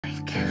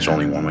There's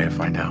only one way to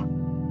find out.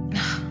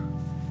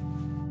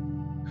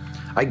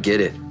 I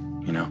get it,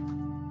 you know?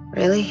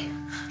 Really?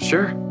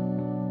 Sure.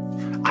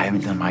 I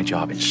haven't done my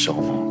job in so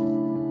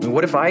long. I mean,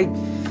 what if I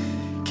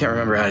can't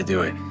remember how to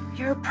do it?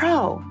 You're a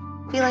pro.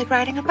 Be like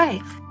riding a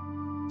bike.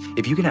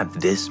 If you can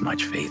have this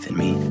much faith in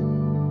me,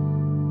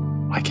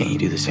 why can't you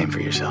do the same for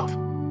yourself?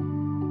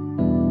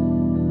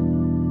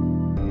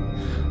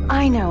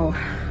 I know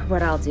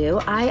what I'll do.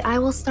 I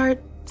will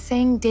start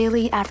saying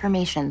daily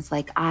affirmations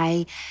like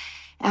I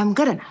am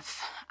good enough.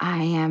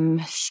 I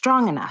am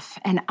strong enough,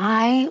 and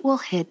I will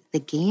hit the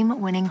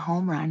game-winning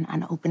home run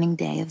on opening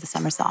day of the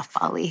Summer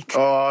Softball League.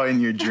 Oh, in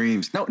your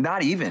dreams. No,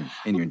 not even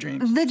in your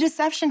dreams. The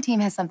Deception team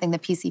has something the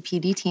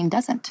PCPD team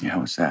doesn't. Yeah,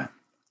 what's that?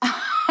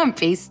 A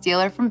base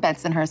stealer from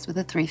Bensonhurst with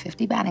a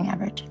 .350 batting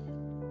average.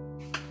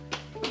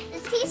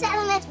 Is tea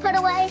settlements put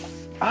away?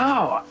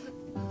 Oh,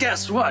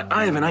 guess what?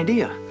 I have an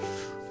idea.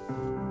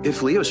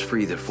 If Leo's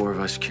free, the four of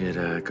us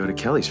could go to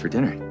Kelly's for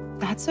dinner.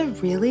 That's a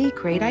really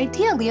great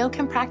idea. Leo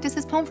can practice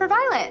his poem for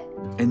Violet.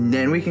 And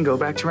then we can go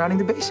back to rounding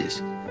the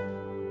bases.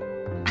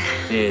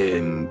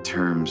 In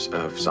terms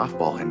of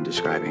softball and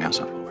describing how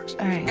softball works.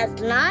 All right. As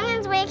long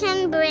as we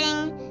can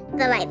bring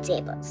the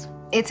lightsabers.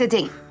 It's a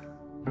date.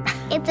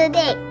 It's a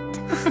date.